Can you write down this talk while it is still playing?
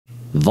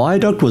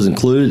Viaduct was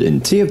included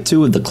in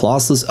TF2 of the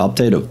classless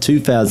update of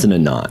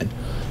 2009.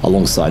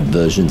 Alongside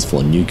versions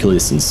for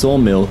Nucleus and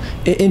Sawmill,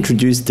 it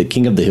introduced the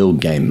King of the Hill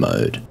game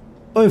mode.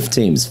 Both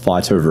teams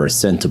fight over a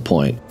center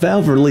point.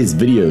 Valve released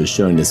videos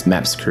showing this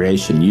map's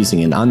creation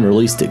using an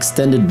unreleased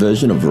extended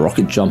version of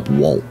Rocket Jump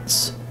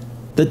Waltz.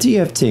 The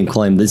TF team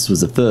claimed this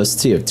was the first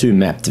TF2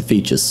 map to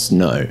feature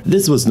snow.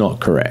 This was not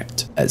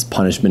correct. As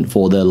punishment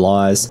for their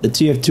lies, the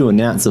TF2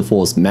 announcer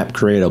forced map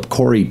creator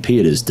Corey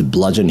Peters to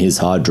bludgeon his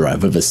hard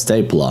drive with a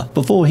stapler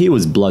before he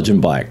was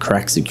bludgeoned by a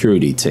crack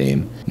security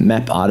team.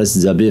 Map artist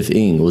Zabif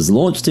Ing was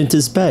launched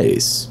into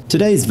space.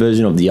 Today's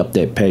version of the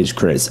update page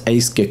credits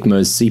Ace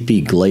Gikmo's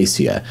CP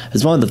Glacier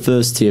as one of the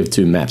first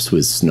TF2 maps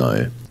with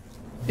snow.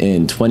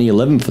 In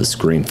 2011 for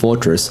Scream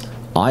Fortress,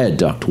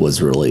 Viaduct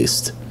was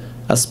released,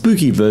 a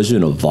spooky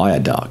version of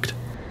Viaduct.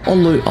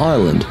 On Loot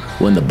Island,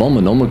 when the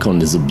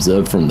Bombonomicon is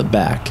observed from the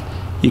back,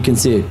 you can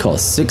see it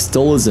costs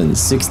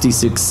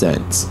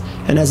 $6.66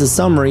 and has a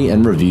summary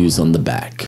and reviews on the back.